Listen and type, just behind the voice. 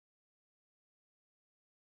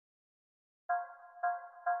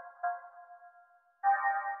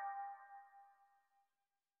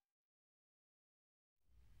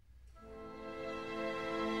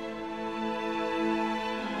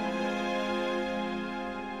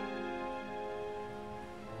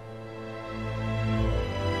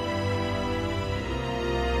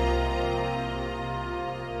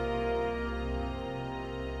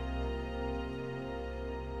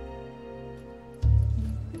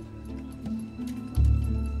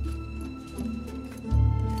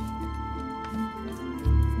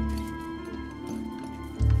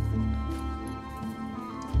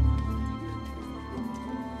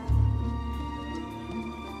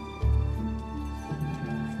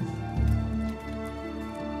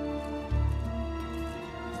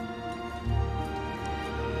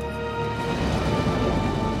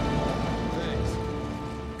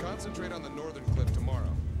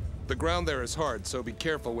ground there is hard, so be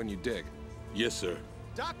careful when you dig. Yes, sir.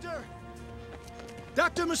 Doctor!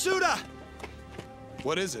 Dr. Masuda!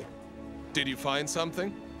 What is it? Did you find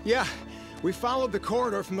something? Yeah, we followed the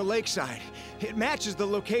corridor from the lakeside. It matches the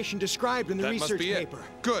location described in the That research must be paper.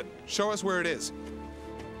 it. Good. Show us where it is.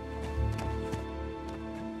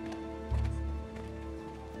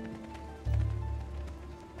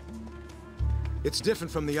 It's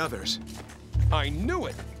different from the others. I knew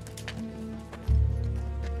it!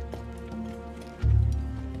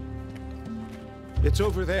 It's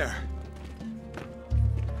over there.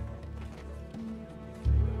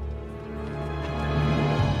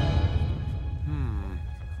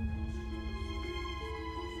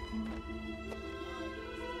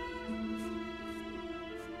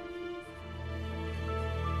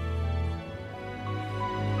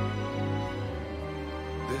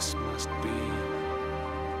 This must be...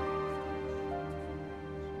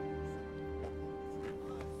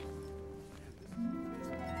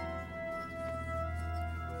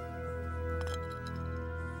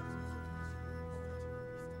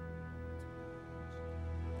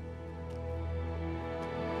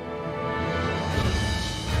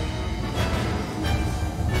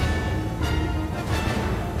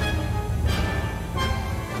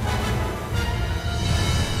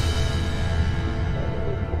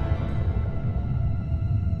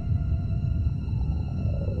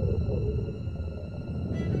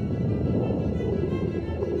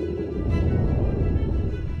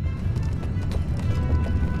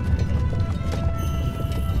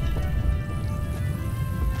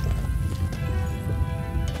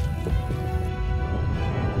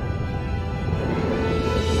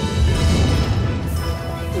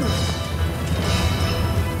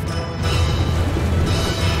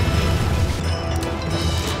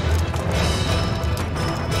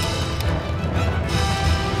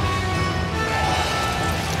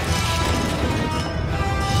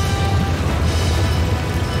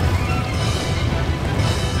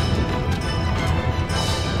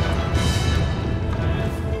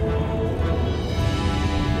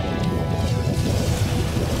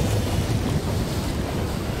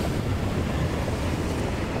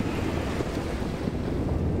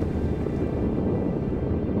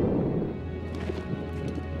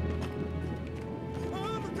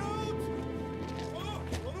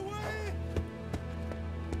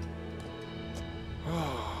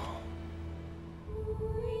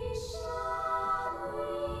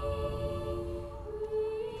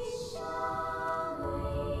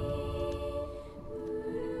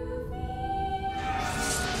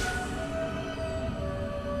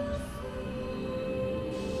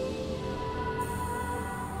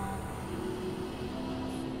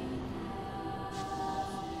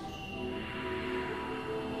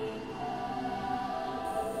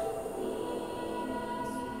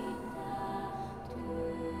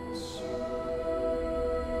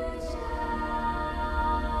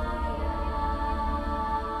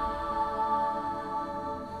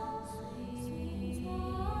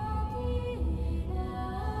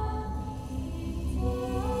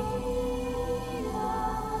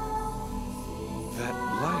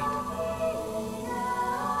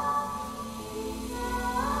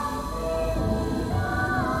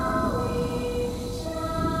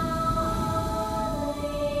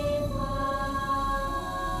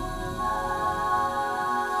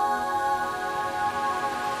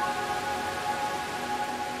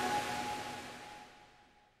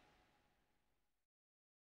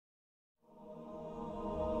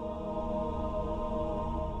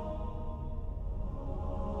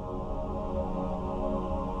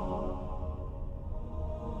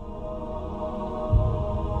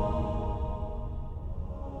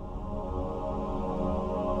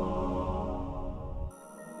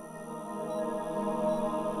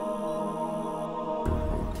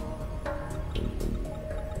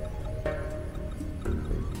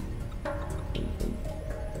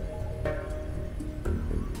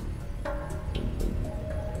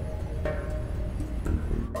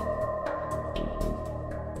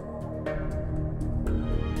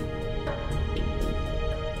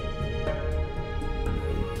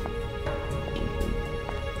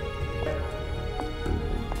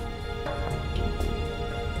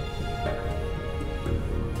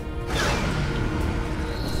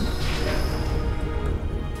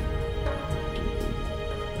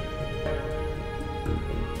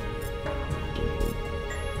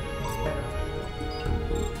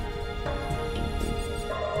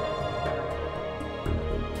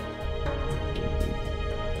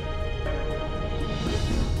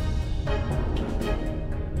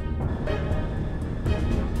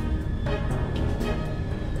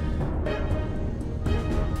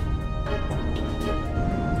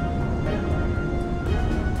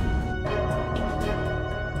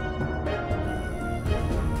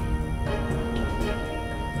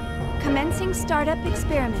 Beginning startup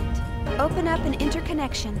experiment. Open up an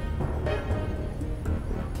interconnection.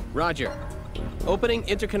 Roger. Opening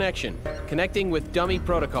interconnection. Connecting with dummy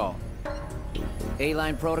protocol.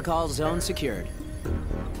 A-line protocol zone secured.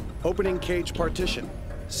 Opening cage partition.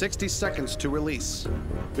 60 seconds to release.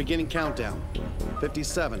 Beginning countdown.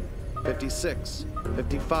 57, 56,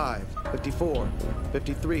 55, 54,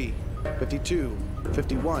 53, 52,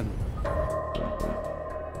 51.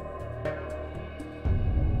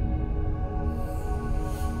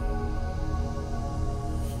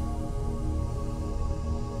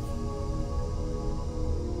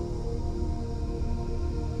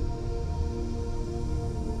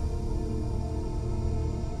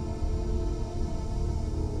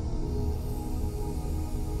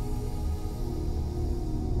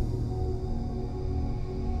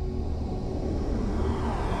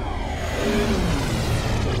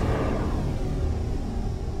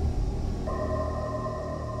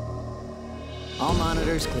 All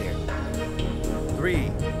monitors clear.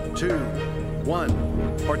 3, 2,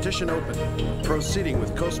 1. Partition open. Proceeding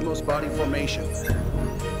with KOS-MOS body formation.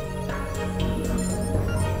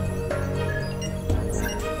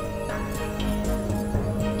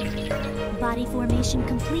 Body formation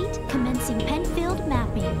complete. Commencing pen-filled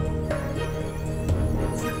mapping.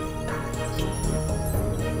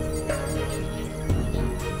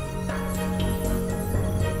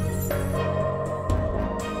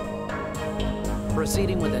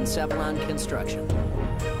 Proceeding with encephalon construction.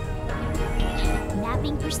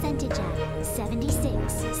 Mapping percentage at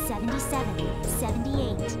 76, 77,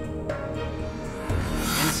 78.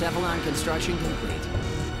 Encephalon construction complete.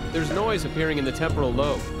 There's noise appearing in the temporal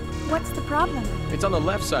lobe. What's the problem? It's on the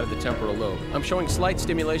left side of the temporal lobe. I'm showing slight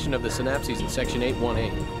stimulation of the synapses in section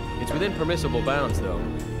 818. It's within permissible bounds, though.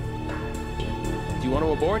 Do you want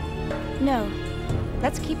to abort? No.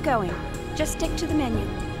 Let's keep going. Just stick to the menu.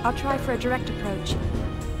 I'll try for a direct approach.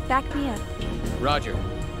 Back me up. Roger.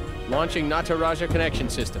 Launching Nataraja connection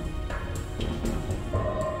system.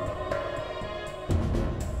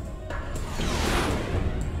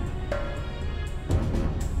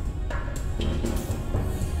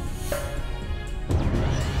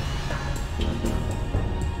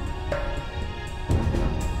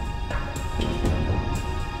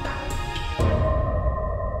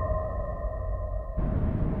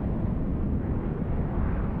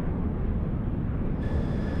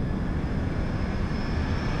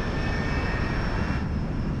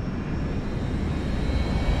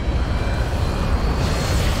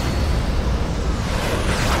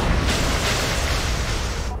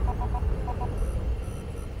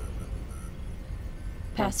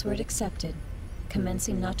 Password accepted.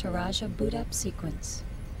 Commencing Nataraja boot up sequence.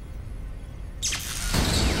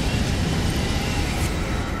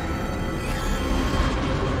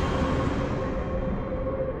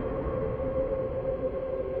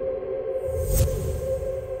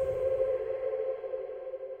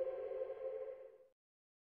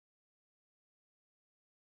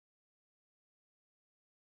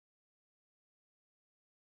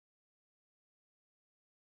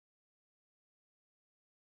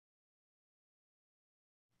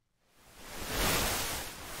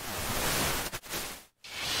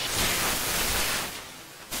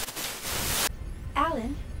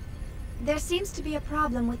 Alan, there seems to be a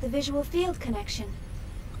problem with the visual field connection.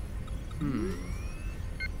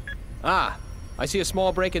 Ah, I see a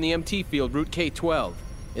small break in the MT field, route K12.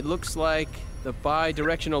 It looks like the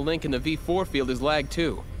bi-directional link in the V4 field is lagged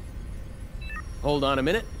too. Hold on a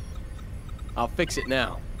minute. I'll fix it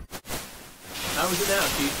now. How is it now,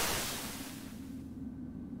 Chief?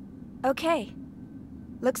 Okay.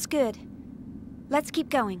 Looks good. Let's keep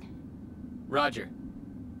going. Roger.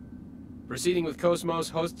 Proceeding with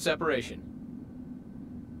KOS-MOS host separation.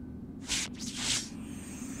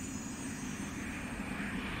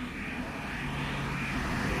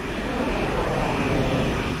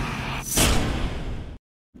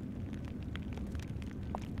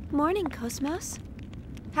 Morning, KOS-MOS.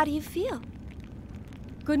 How do you feel?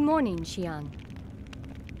 Good morning, Shion.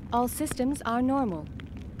 All systems are normal.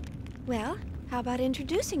 Well, how about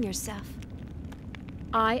introducing yourself?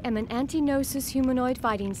 I am an anti-gnosis humanoid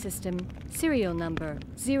fighting system, serial number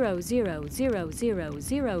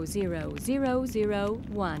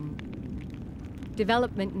 0000000001.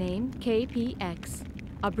 Development name KPX,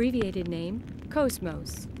 abbreviated name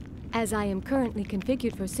KOS-MOS. As I am currently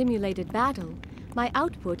configured for simulated battle, my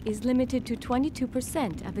output is limited to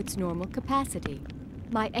 22% of its normal capacity.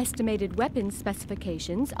 My estimated weapons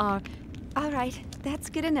specifications are... All right, that's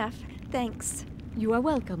good enough. Thanks. You are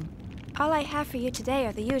welcome. All I have for you today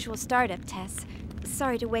are the usual startup tests.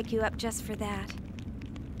 Sorry to wake you up just for that.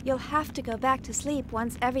 You'll have to go back to sleep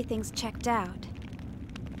once everything's checked out.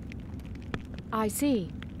 I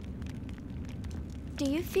see. Do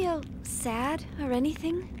you feel sad or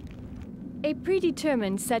anything? A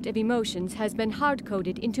predetermined set of emotions has been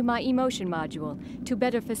hard-coded into my emotion module to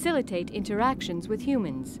better facilitate interactions with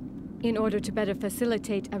humans. In order to better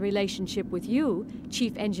facilitate a relationship with you,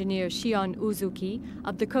 Chief Engineer Shion Uzuki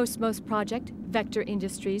of the KOS-MOS Project, Vector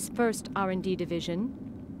Industries' first R&D division,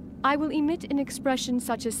 I will emit an expression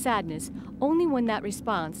such as sadness only when that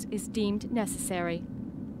response is deemed necessary.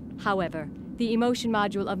 However, the emotion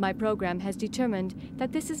module of my program has determined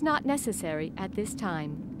that this is not necessary at this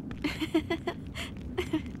time.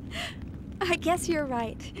 I guess you're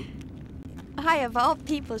right. I, of all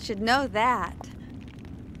people, should know that.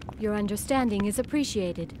 Your understanding is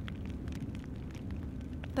appreciated.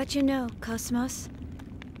 But you know, KOS-MOS,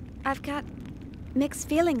 I've got mixed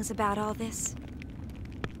feelings about all this.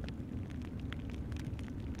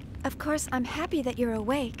 Of course, I'm happy that you're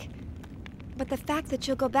awake, but the fact that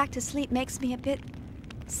you'll go back to sleep makes me a bit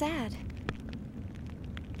sad.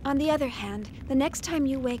 On the other hand, the next time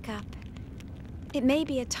you wake up, it may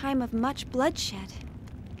be a time of much bloodshed.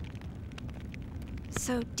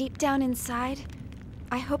 So deep down inside,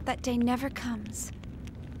 I hope that day never comes.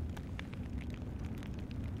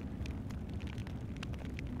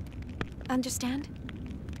 Understand?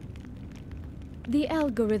 The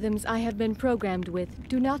algorithms I have been programmed with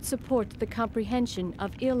do not support the comprehension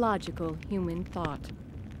of illogical human thought.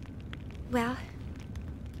 Well,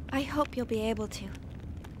 I hope you'll be able to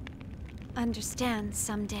understand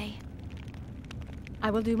someday.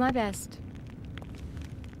 I will do my best.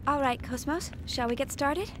 All right, KOS-MOS, shall we get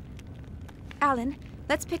started? Alan,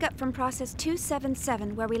 let's pick up from process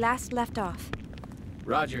 277 where we last left off.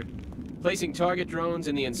 Roger. Placing target drones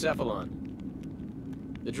in the encephalon.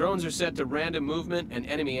 The drones are set to random movement and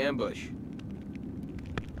enemy ambush.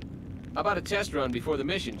 How about a test run before the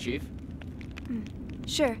mission, Chief?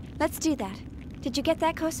 Sure, let's do that. Did you get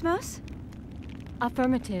that, KOS-MOS?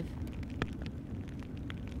 Affirmative.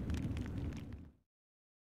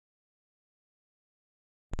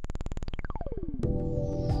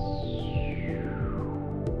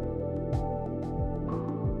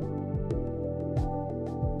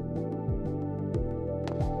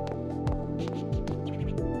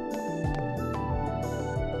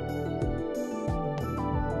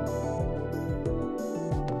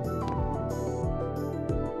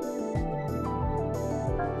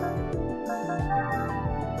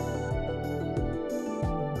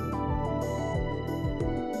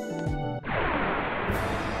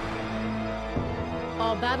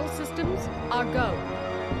 All battle systems are go.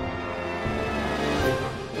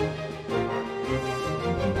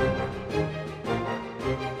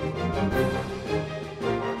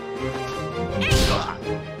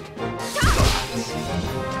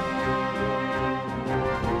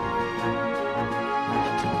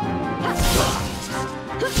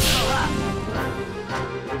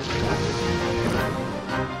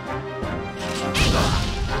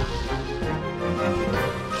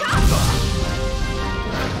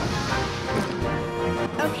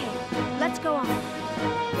 Okay, let's go on.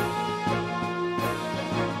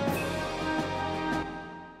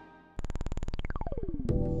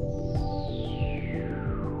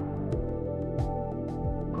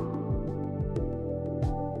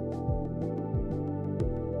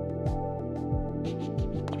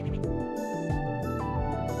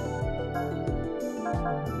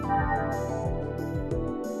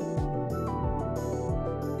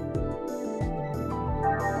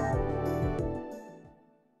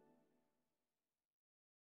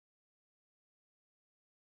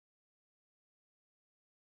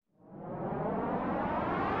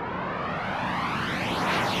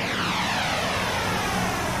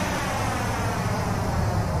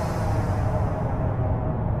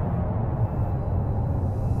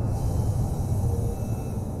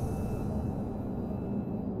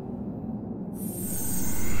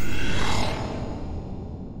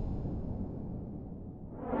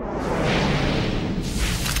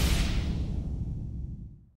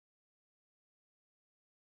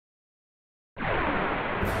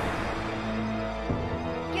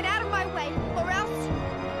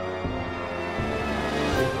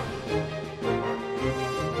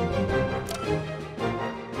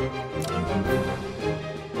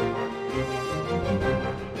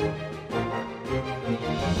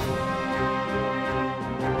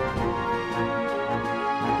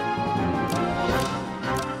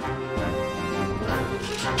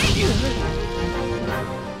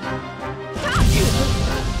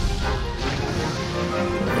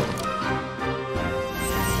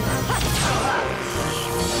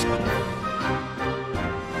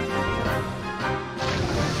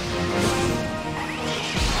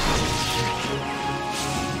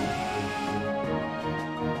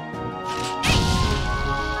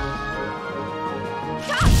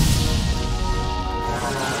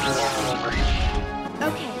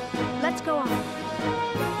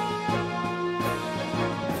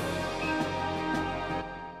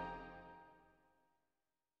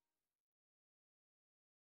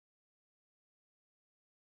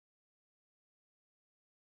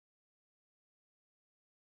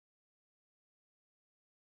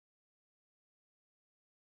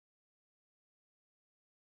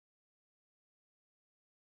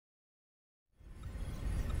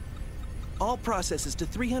 All processes to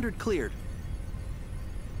 300 cleared.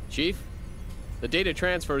 Chief, the data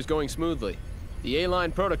transfer is going smoothly. The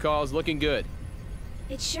A-line protocol is looking good.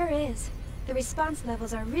 It sure is. The response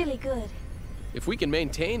levels are really good. If we can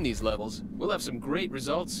maintain these levels, we'll have some great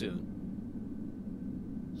results soon.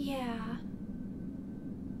 Yeah.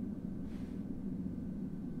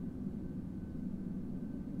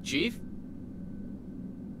 Chief?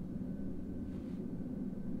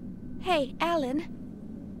 Hey, Alan.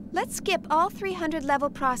 Let's skip all 300 level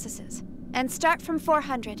processes and start from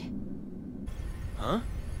 400. Huh?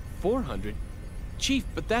 400? Chief,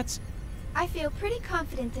 but that's... I feel pretty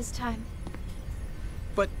confident this time.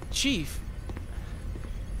 But, Chief...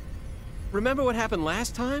 Remember what happened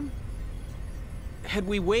last time? Had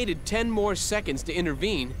we waited 10 more seconds to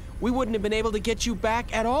intervene, we wouldn't have been able to get you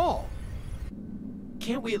back at all.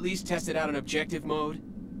 Can't we at least test it out in objective mode?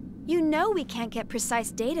 You know we can't get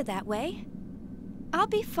precise data that way. I'll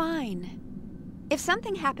be fine. If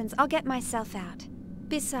something happens, I'll get myself out.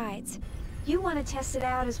 Besides, you want to test it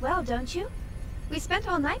out as well, don't you? We spent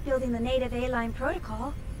all night building the native A-line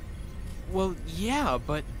protocol. Well, yeah,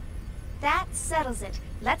 but... That settles it.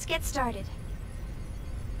 Let's get started.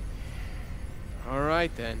 All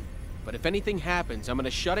right, then. But if anything happens, I'm gonna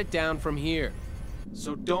shut it down from here.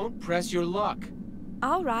 So don't press your luck.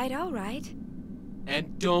 All right, all right.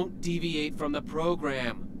 And don't deviate from the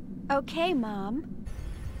program. Okay, Mom.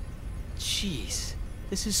 Jeez,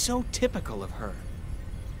 this is so typical of her.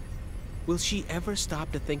 Will she ever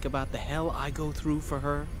stop to think about the hell I go through for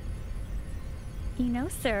her? You know,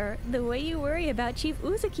 sir, the way you worry about Chief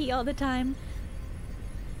Uzuki all the time,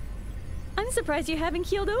 I'm surprised you haven't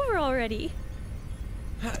keeled over already.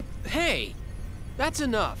 Hey, that's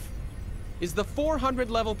enough. Is the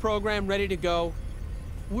 400 level program ready to go?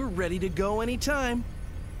 We're ready to go anytime.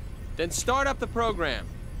 Then start up the program.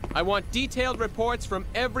 I want detailed reports from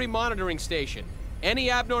every monitoring station. Any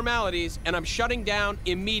abnormalities, and I'm shutting down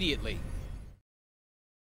immediately.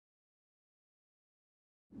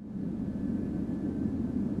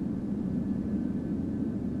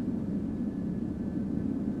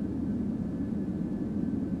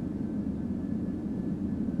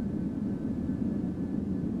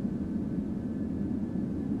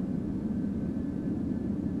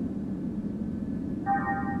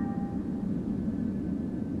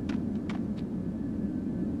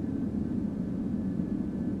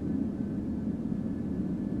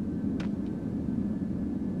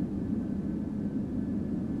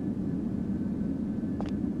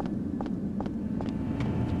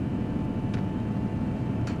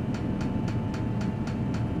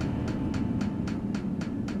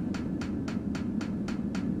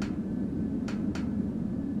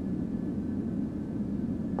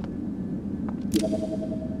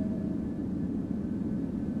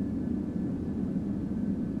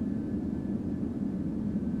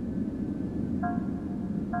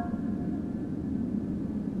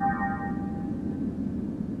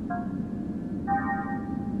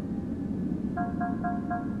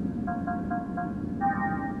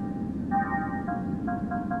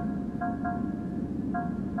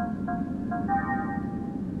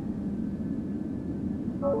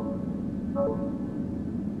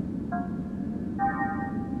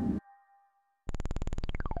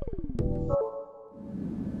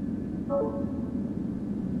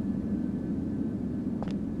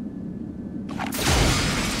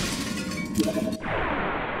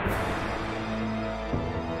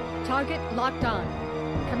 Target locked on.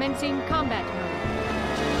 Commencing combat mode.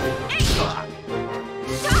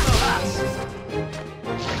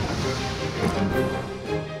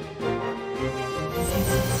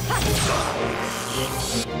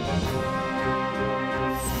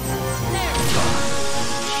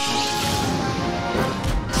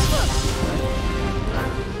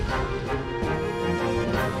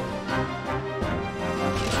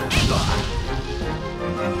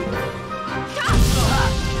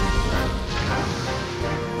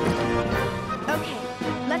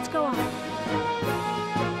 Let's go on.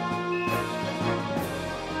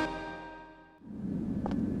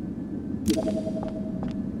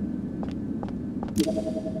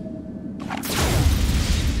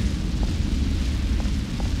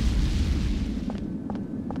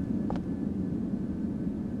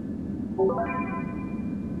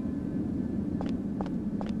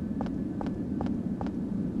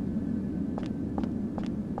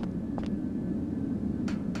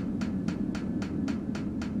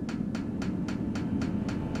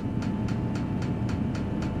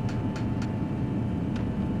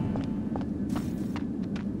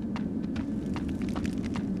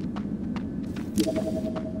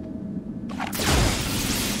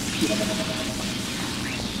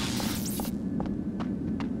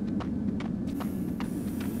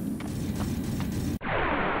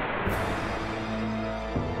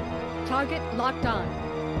 Target locked on.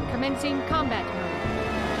 Commencing combat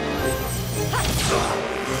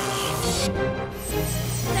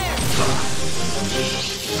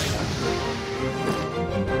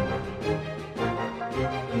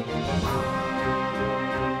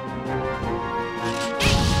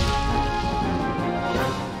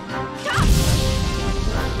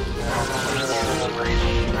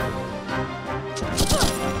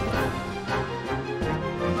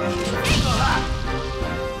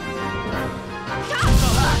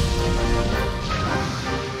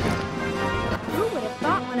Who would have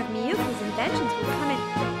thought one of Miyuki's inventions would come in?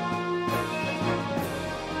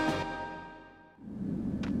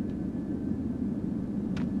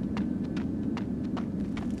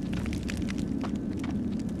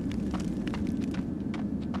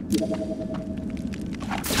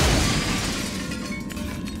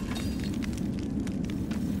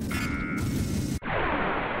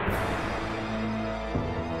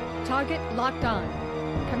 Target locked on.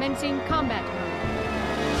 Commencing combat mode.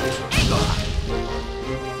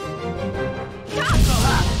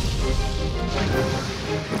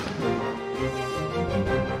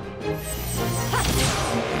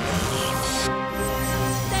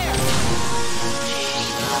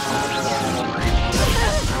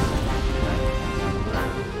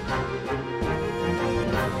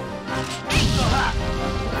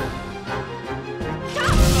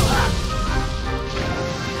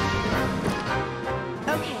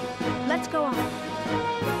 Okay, let's go on.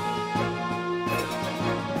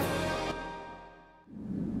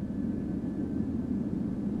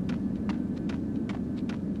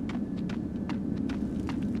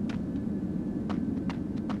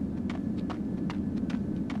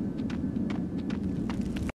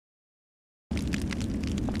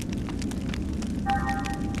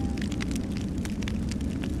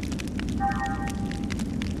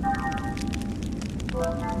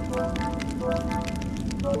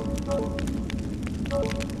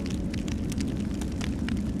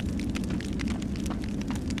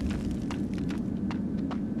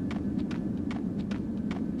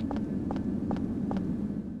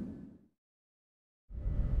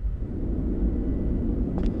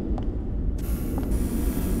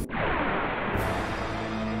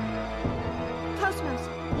 Cosmos,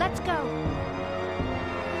 let's go.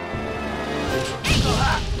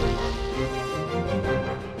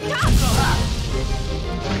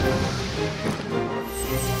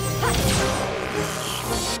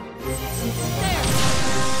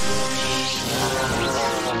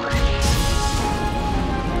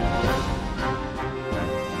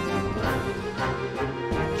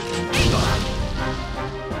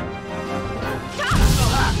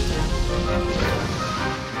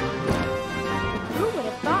 Who would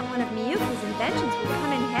have thought one of Miyuki's inventions would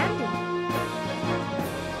come in handy?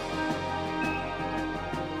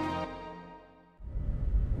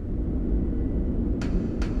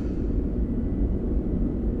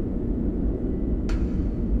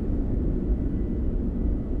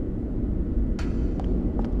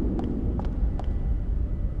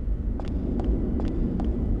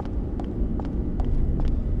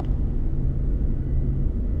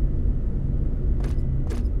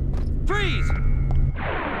 Freeze!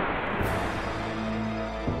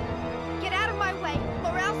 Get out of my way,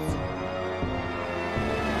 or else...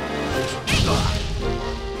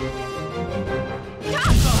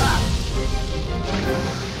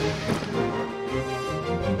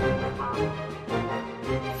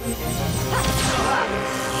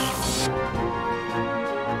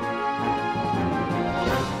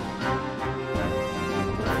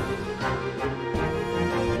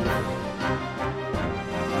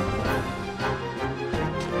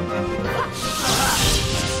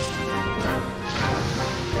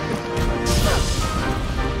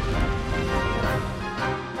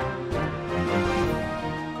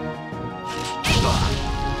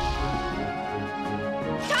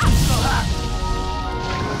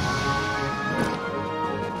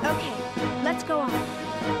 Okay, let's go on.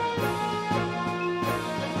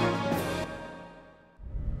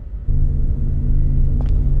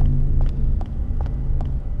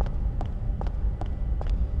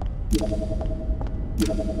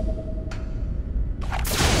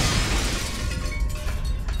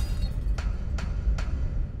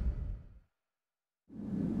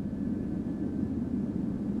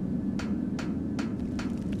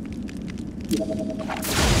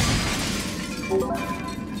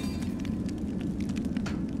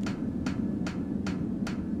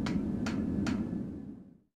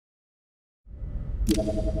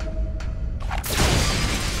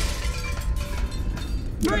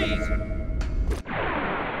 Freeze!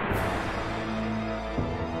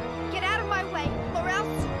 Get out of my way, or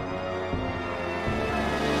else...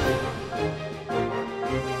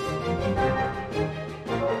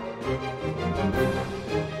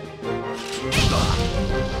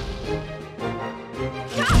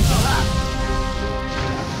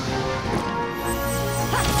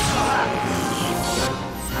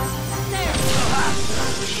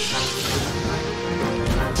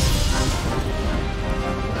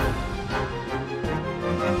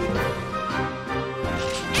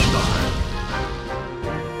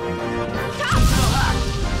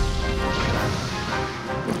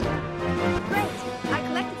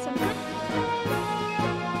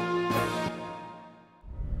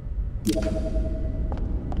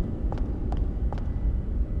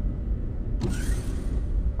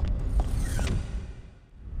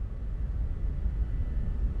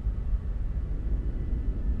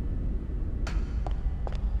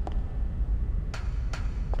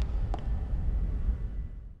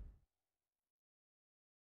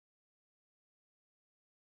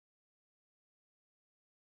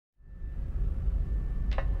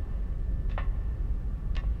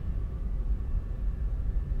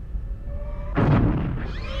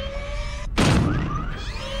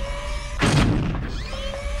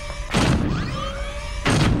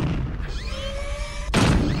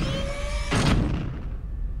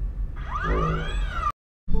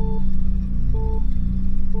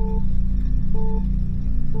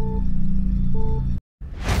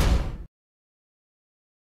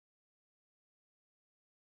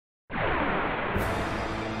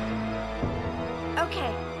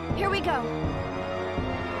 Okay, here we go.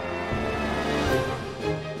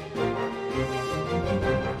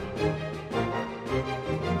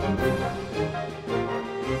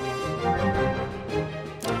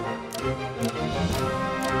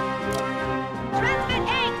 Transmit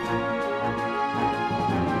 8!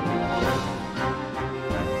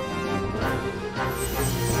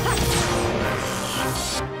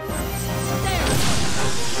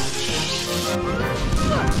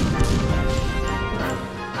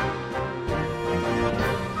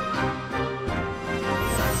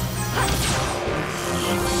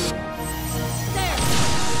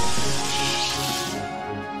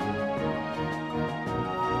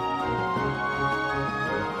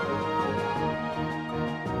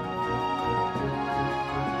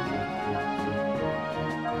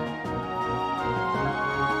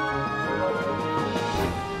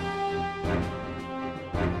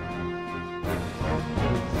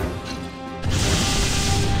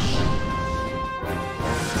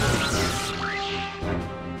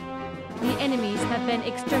 Enemies have been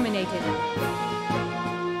exterminated.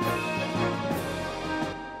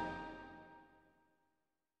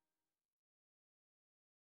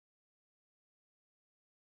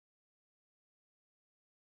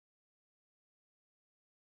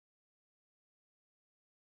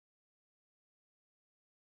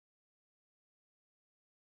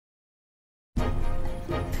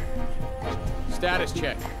 Status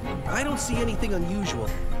check. I don't see anything unusual.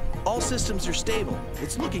 All systems are stable.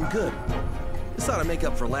 It's looking good. This ought to make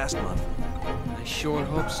up for last month. I sure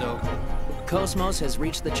hope so. KOS-MOS has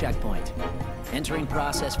reached the checkpoint. Entering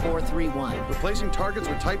process 431. Replacing targets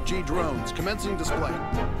with Type G drones. Commencing display.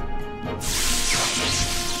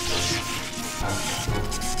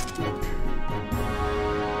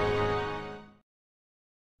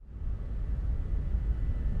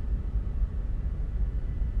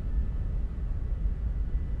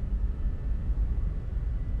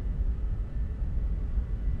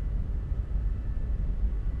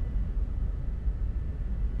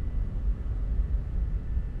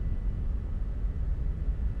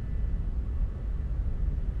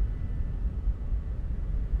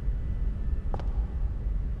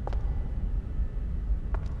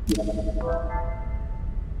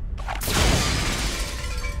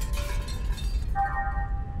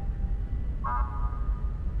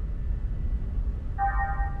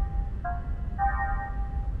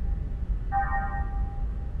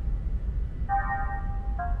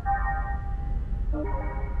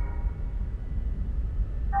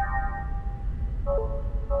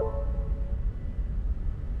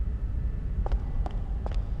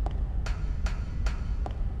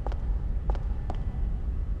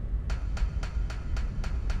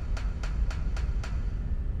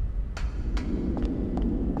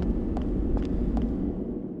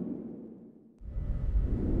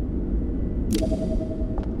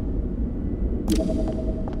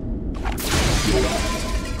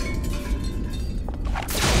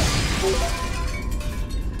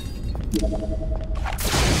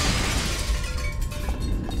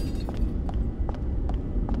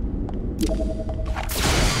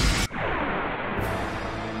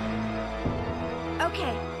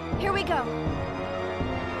 Okay, here we go.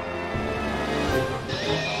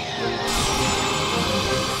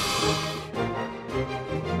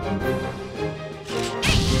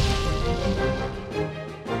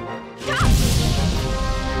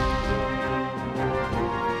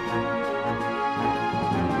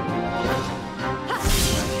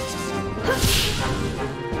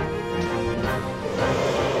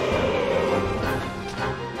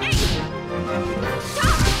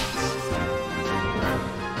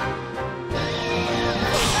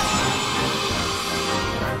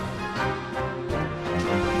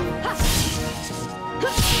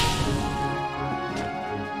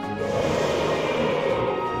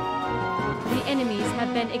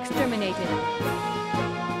 Have been exterminated.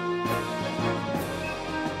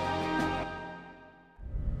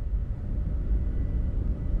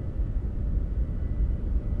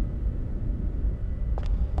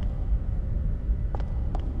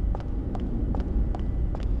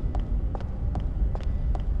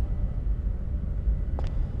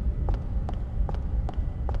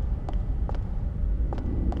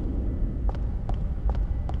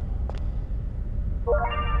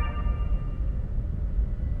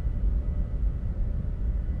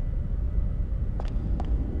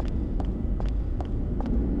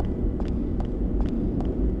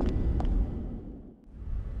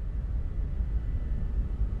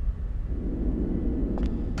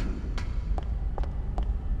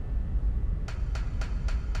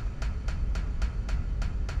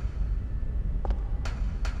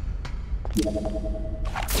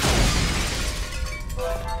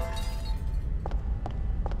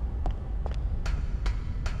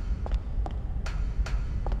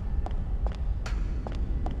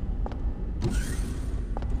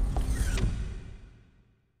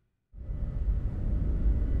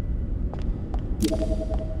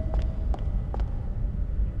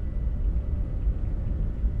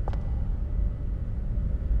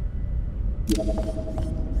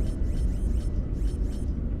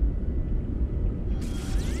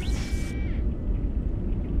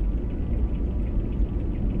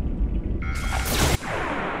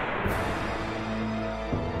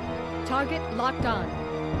 Target locked on.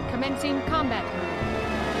 Commencing combat mode.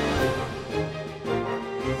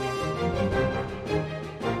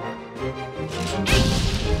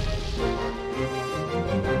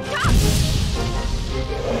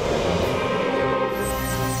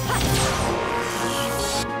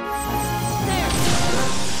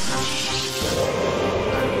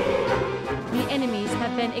 The enemies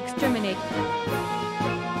have been exterminated.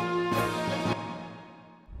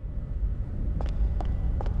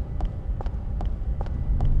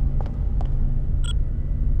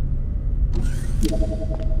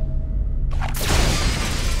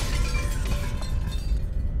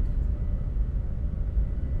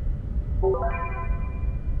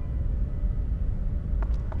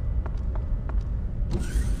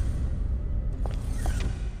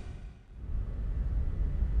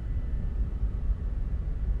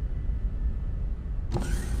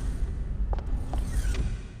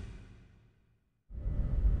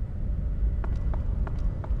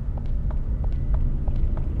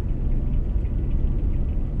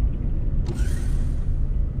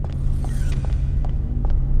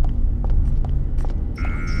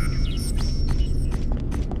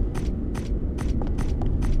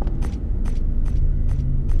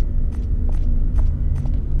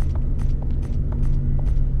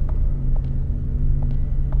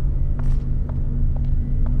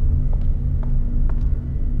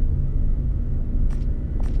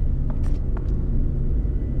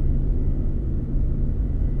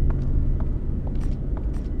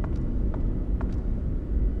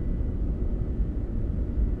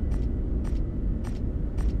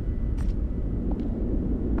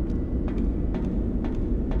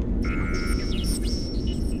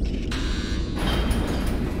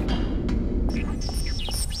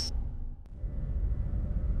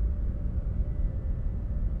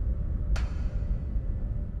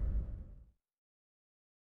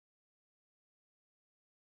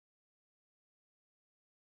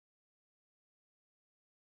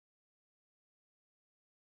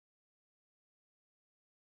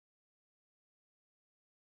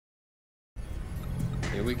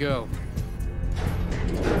 Here we go.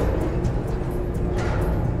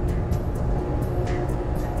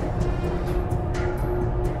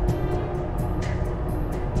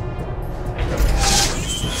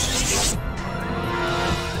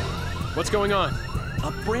 What's going on?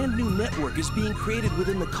 A brand new network is being created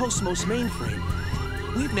within the KOS-MOS mainframe.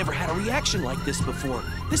 We've never had a reaction like this before.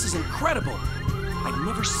 This is incredible. I've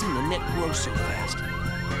never seen the net grow so fast.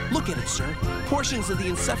 Look at it, sir. Portions of the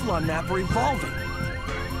encephalon map are evolving.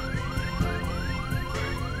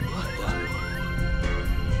 What the?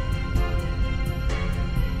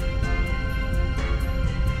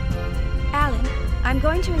 Alan, I'm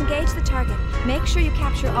going to engage the target. Make sure you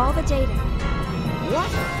capture all the data.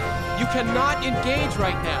 What? You cannot engage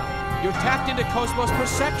right now. You're tapped into KOS-MOS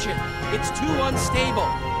perception. It's too unstable.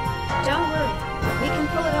 Don't worry. We can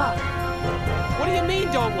pull it off. What do you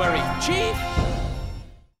mean, don't worry? Chief?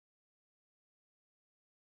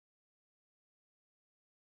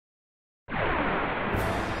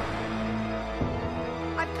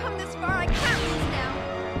 I've come this far, I can't lose now.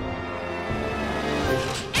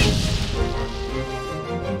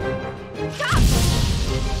 Stop!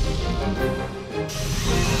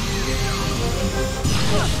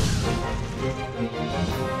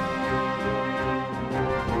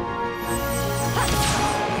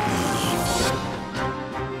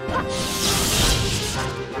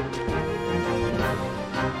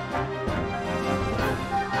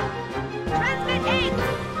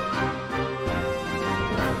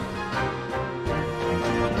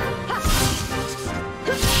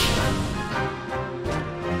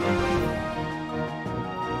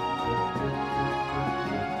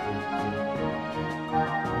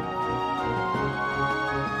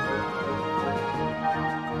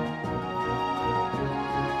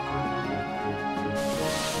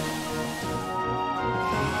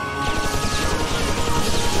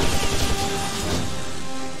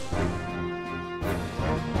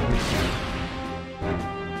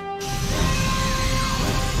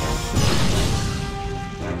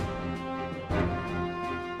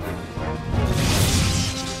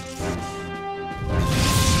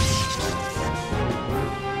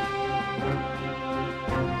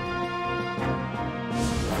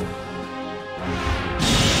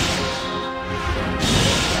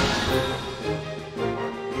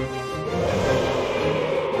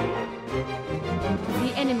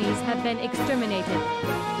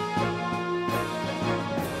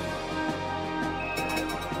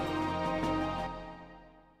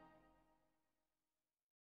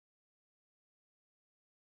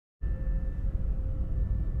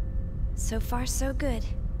 So far, so good.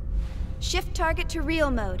 Shift target to real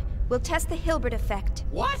mode. We'll test the Hilbert effect.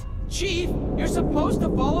 What? Chief, you're supposed to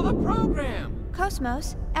follow the program!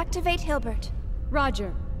 KOS-MOS, activate Hilbert.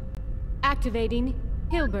 Roger. Activating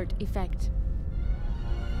Hilbert effect.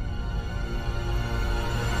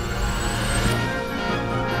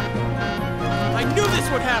 I knew this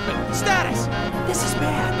would happen! Status! This is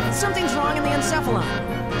bad. Something's wrong in the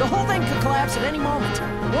encephalon. The whole thing could collapse at any moment.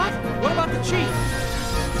 What? What about the Chief?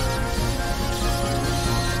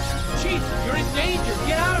 Chief, you're in danger!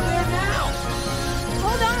 Get out of there now!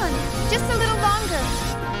 Hold on, just a little longer.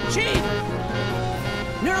 Chief!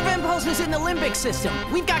 Nerve impulses in the limbic system.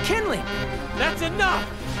 We've got kindling. That's enough!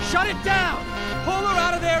 Shut it down! Pull her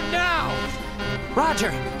out of there now! Roger.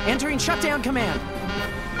 Entering shutdown command.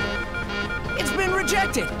 It's been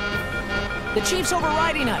rejected. The Chief's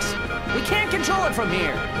overriding us. We can't control it from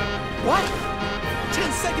here. What?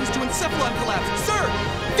 10 seconds to encephalon collapse.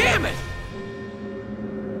 Sir! Damn it!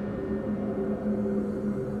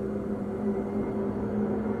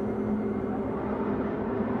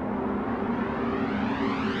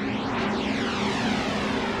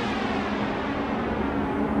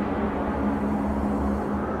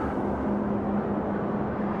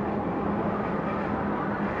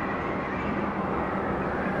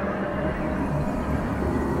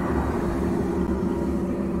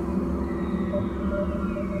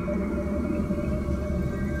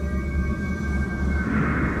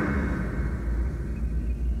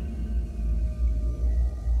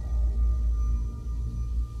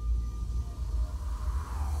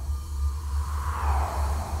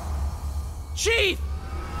 Chief!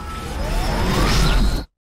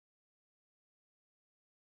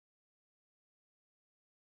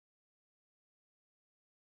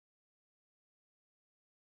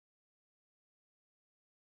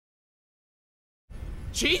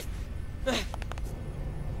 Chief?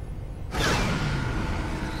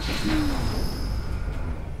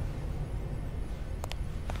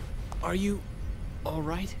 Are you all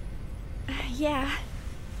right? Yeah,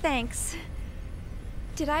 thanks.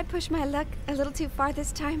 Did I push my luck a little too far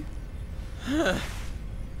this time?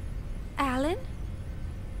 Alan?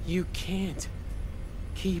 You can't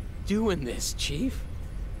keep doing this, Chief.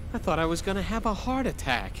 I thought I was gonna have a heart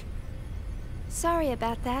attack. Sorry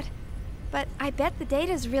about that, but I bet the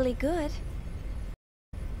data's really good.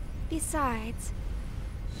 Besides...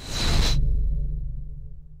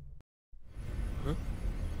 Huh?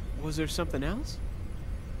 Was there something else?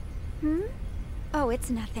 Hmm? Oh,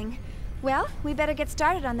 it's nothing. Well, we better get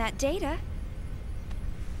started on that data.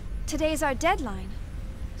 Today's our deadline,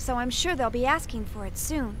 so I'm sure they'll be asking for it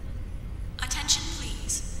soon. Attention,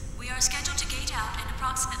 please. We are scheduled to gate out in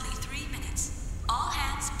approximately 3 minutes. All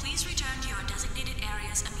hands, please return to your designated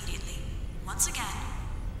areas immediately. Once again,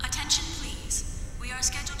 attention, please. We are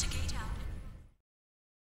scheduled to gate out.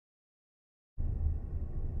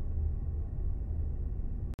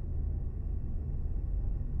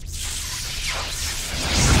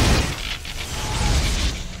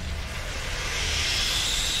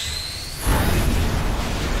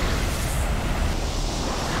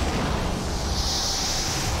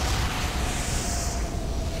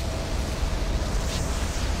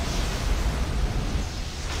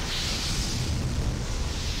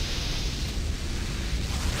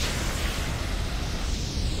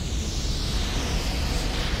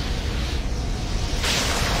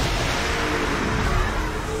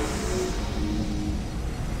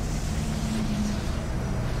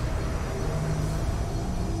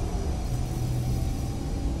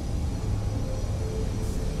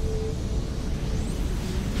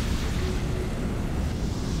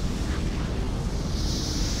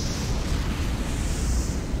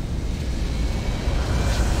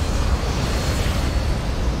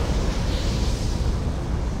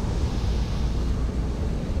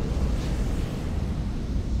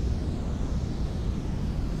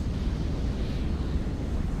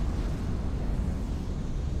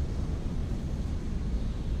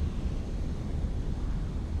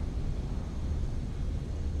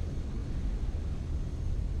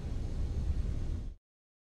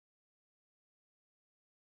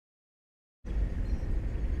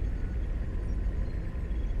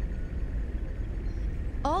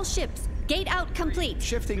 All ships, gate out complete.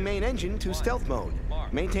 Shifting main engine to stealth mode.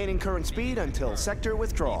 Maintaining current speed until sector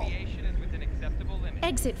withdrawal.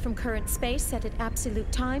 Exit from current space set at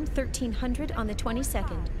absolute time 1300 on the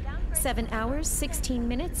 22nd. 7 hours, 16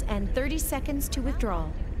 minutes, and 30 seconds to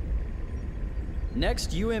withdrawal.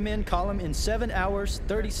 Next UMN column in 7 hours,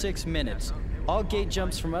 36 minutes. All gate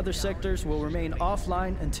jumps from other sectors will remain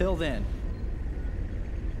offline until then.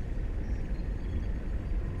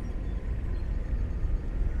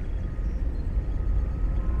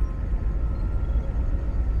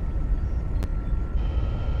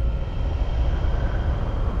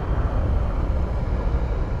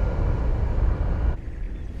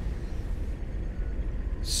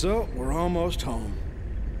 So, we're almost home.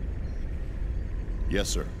 Yes,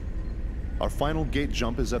 sir. Our final gate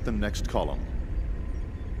jump is at the next column.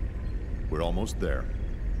 We're almost there.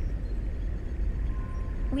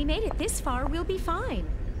 We made it this far, we'll be fine.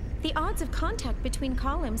 The odds of contact between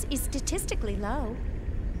columns is statistically low.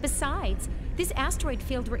 Besides, this asteroid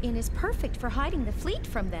field we're in is perfect for hiding the fleet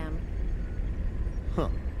from them. Huh.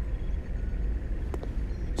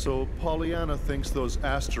 So Pollyanna thinks those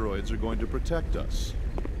asteroids are going to protect us.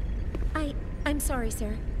 I'm sorry,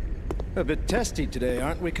 sir. A bit testy today,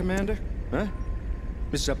 aren't we, Commander? Huh?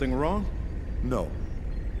 Is something wrong? No.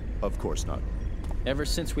 Of course not. Ever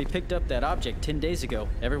since we picked up that object 10 days ago,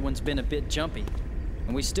 everyone's been a bit jumpy.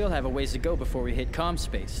 And we still have a ways to go before we hit comm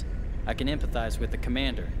space. I can empathize with the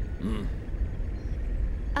Commander.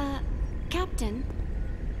 Captain,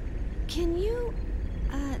 can you,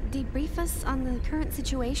 debrief us on the current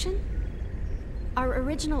situation? Our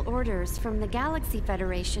original orders from the Galaxy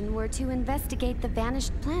Federation were to investigate the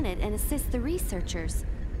vanished planet and assist the researchers.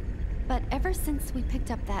 But ever since we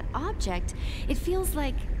picked up that object, it feels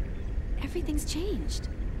like everything's changed.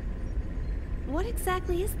 What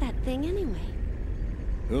exactly is that thing anyway?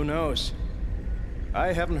 Who knows?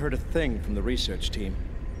 I haven't heard a thing from the research team.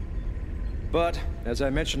 But, as I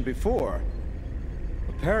mentioned before,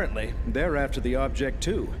 apparently they're after the object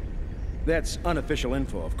too. That's unofficial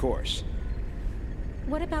info, of course.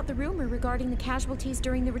 What about the rumor regarding the casualties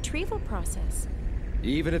during the retrieval process?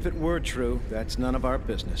 Even if it were true, that's none of our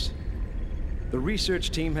business. The research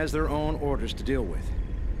team has their own orders to deal with.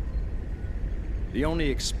 The only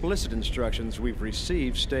explicit instructions we've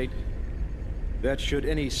received state that should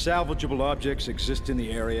any salvageable objects exist in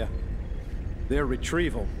the area, their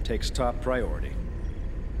retrieval takes top priority.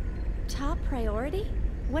 Top priority?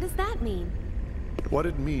 What does that mean? What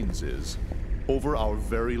it means is, over our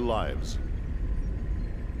very lives.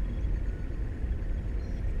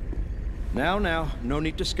 Now, no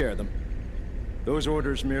need to scare them. Those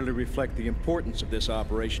orders merely reflect the importance of this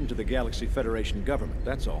operation to the Galaxy Federation government,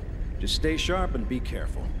 that's all. Just stay sharp and be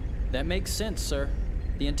careful. That makes sense, sir.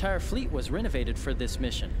 The entire fleet was renovated for this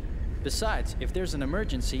mission. Besides, if there's an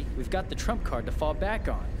emergency, we've got the trump card to fall back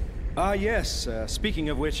on. Yes. Speaking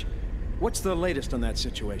of which, what's the latest on that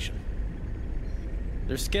situation?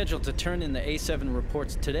 They're scheduled to turn in the A7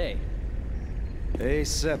 reports today.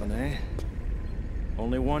 A7, eh?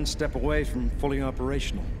 Only one step away from fully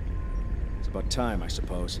operational. It's about time, I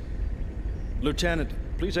suppose. Lieutenant,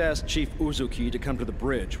 please ask Chief Uzuki to come to the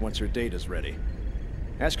bridge once her data's ready.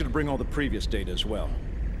 Ask her to bring all the previous data as well.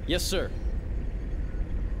 Yes, sir.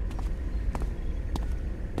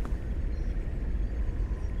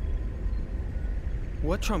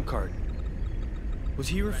 What trump card? Was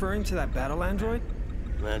he referring to that battle android?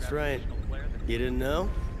 That's right. You didn't know?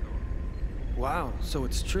 Wow, so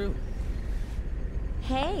it's true.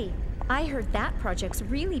 Hey, I heard that project's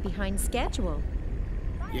really behind schedule.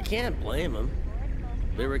 You can't blame them.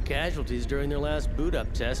 There were casualties during their last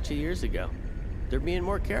boot-up test 2 years ago. They're being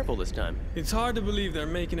more careful this time. It's hard to believe they're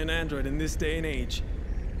making an android in this day and age.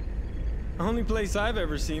 The only place I've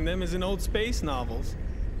ever seen them is in old space novels.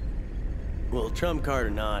 Well, trump card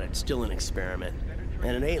or not, it's still an experiment.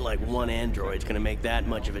 And it ain't like one android's gonna make that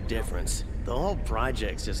much of a difference. The whole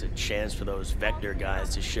project's just a chance for those Vector guys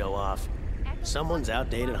to show off. Someone's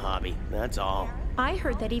outdated hobby, that's all. I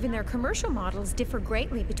heard that even their commercial models differ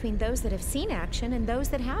greatly between those that have seen action and those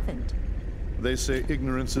that haven't. They say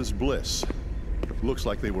ignorance is bliss. Looks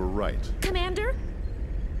like they were right. Commander?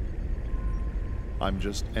 I'm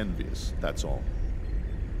just envious, that's all.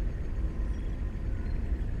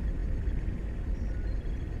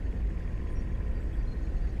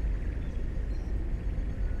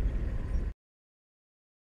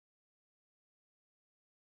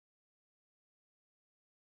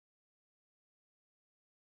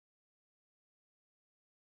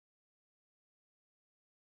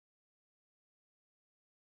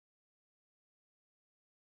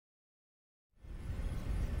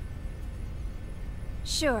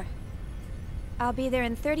 Sure. I'll be there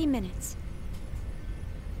in 30 minutes.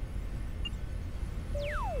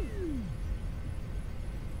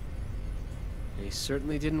 They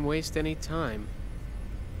certainly didn't waste any time.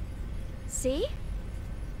 See?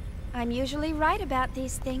 I'm usually right about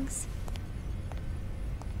these things.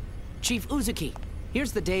 Chief Uzuki,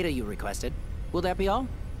 here's the data you requested. Will that be all?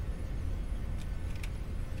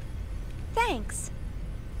 Thanks.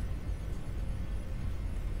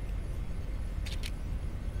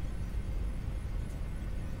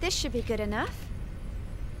 This should be good enough.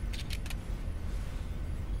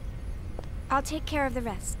 I'll take care of the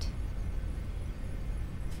rest.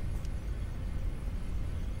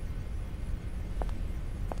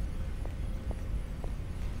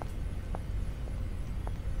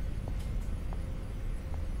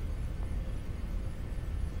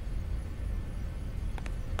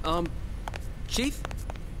 Chief?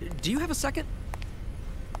 Do you have a second?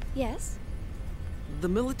 Yes? The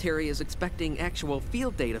military is expecting actual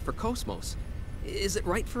field data for KOS-MOS. Is it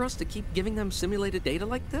right for us to keep giving them simulated data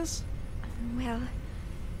like this? Well,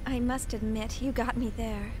 I must admit, you got me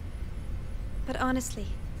there. But honestly,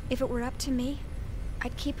 if it were up to me,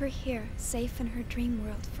 I'd keep her here, safe in her dream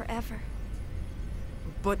world forever.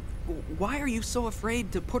 But why are you so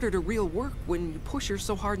afraid to put her to real work when you push her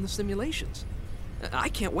so hard in the simulations? I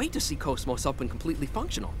can't wait to see KOS-MOS up and completely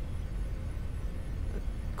functional.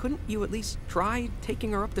 Couldn't you at least try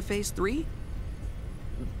taking her up to Phase 3?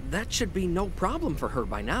 That should be no problem for her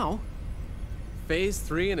by now. Phase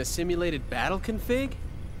 3 in a simulated battle config?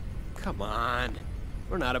 Come on.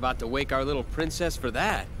 We're not about to wake our little princess for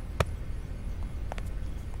that.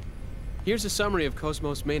 Here's a summary of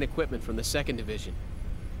KOS-MOS main equipment from the 2nd Division.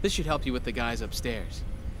 This should help you with the guys upstairs.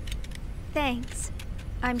 Thanks.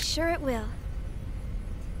 I'm sure it will.